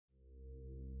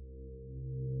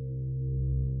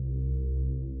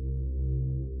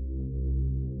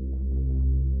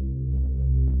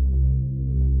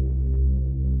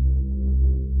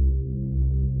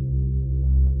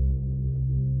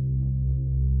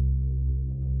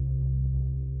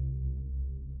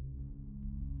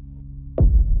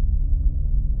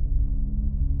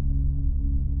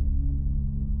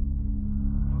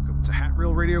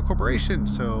Radio Corporation.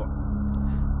 So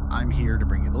I'm here to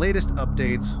bring you the latest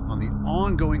updates on the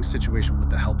ongoing situation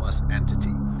with the HelpUs Entity.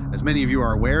 As many of you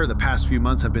are aware, the past few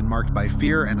months have been marked by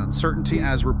fear and uncertainty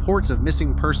as reports of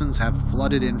missing persons have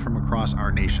flooded in from across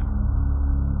our nation.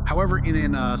 However,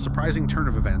 in a surprising turn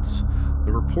of events,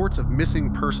 the reports of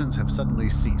missing persons have suddenly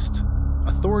ceased.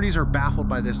 Authorities are baffled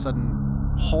by this sudden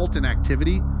halt in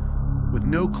activity with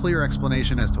no clear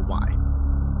explanation as to why.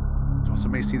 You also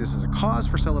may see this as a cause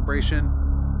for celebration.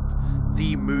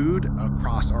 The mood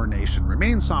across our nation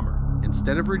remains somber.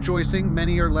 Instead of rejoicing,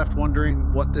 many are left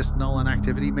wondering what this null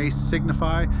inactivity may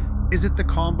signify. Is it the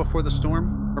calm before the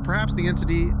storm? Or perhaps the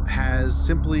entity has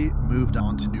simply moved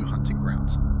on to new hunting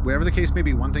grounds. Whatever the case may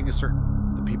be, one thing is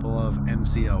certain. The people of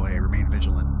NCOA remain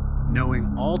vigilant,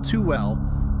 knowing all too well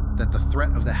that the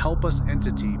threat of the HelpUs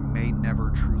Entity may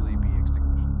never truly be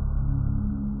extinguished.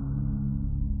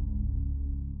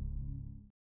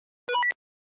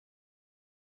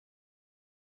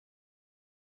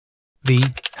 The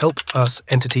HelpUs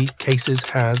Entity cases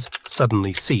has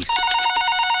suddenly ceased.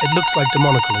 It looks like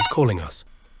Demonical is calling us.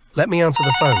 Let me answer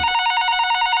the phone.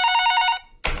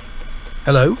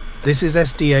 Hello, this is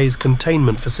SDA's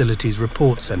Containment Facilities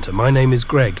Report Center. My name is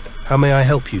Greg. How may I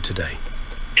help you today?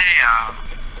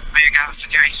 We got a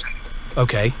situation.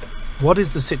 Okay. What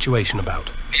is the situation about?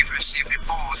 We've received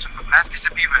reports of a mass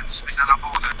disappearance within our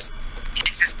borders.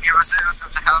 Cases be reserved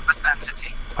of the HelpUs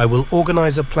Entity. I will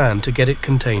organize a plan to get it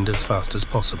contained as fast as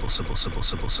possible.